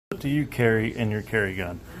do you carry in your carry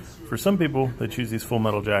gun? For some people, they choose these full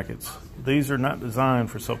metal jackets. These are not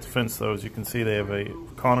designed for self-defense though. As you can see, they have a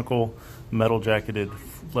conical metal jacketed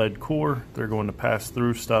lead core. They're going to pass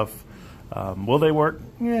through stuff. Will they work?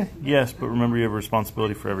 Yes, but remember you have a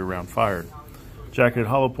responsibility for every round fired. Jacketed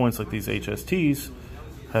hollow points like these HSTs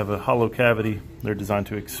have a hollow cavity. They're designed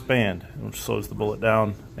to expand, which slows the bullet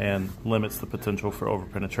down and limits the potential for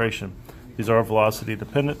overpenetration. These are velocity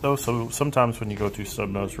dependent though, so sometimes when you go to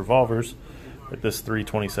snub-nosed revolvers, like this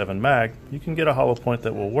 327 mag, you can get a hollow point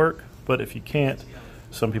that will work, but if you can't,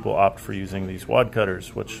 some people opt for using these wad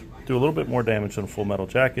cutters, which do a little bit more damage than a full metal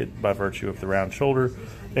jacket by virtue of the round shoulder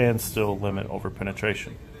and still limit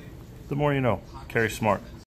overpenetration. The more you know. Carry smart.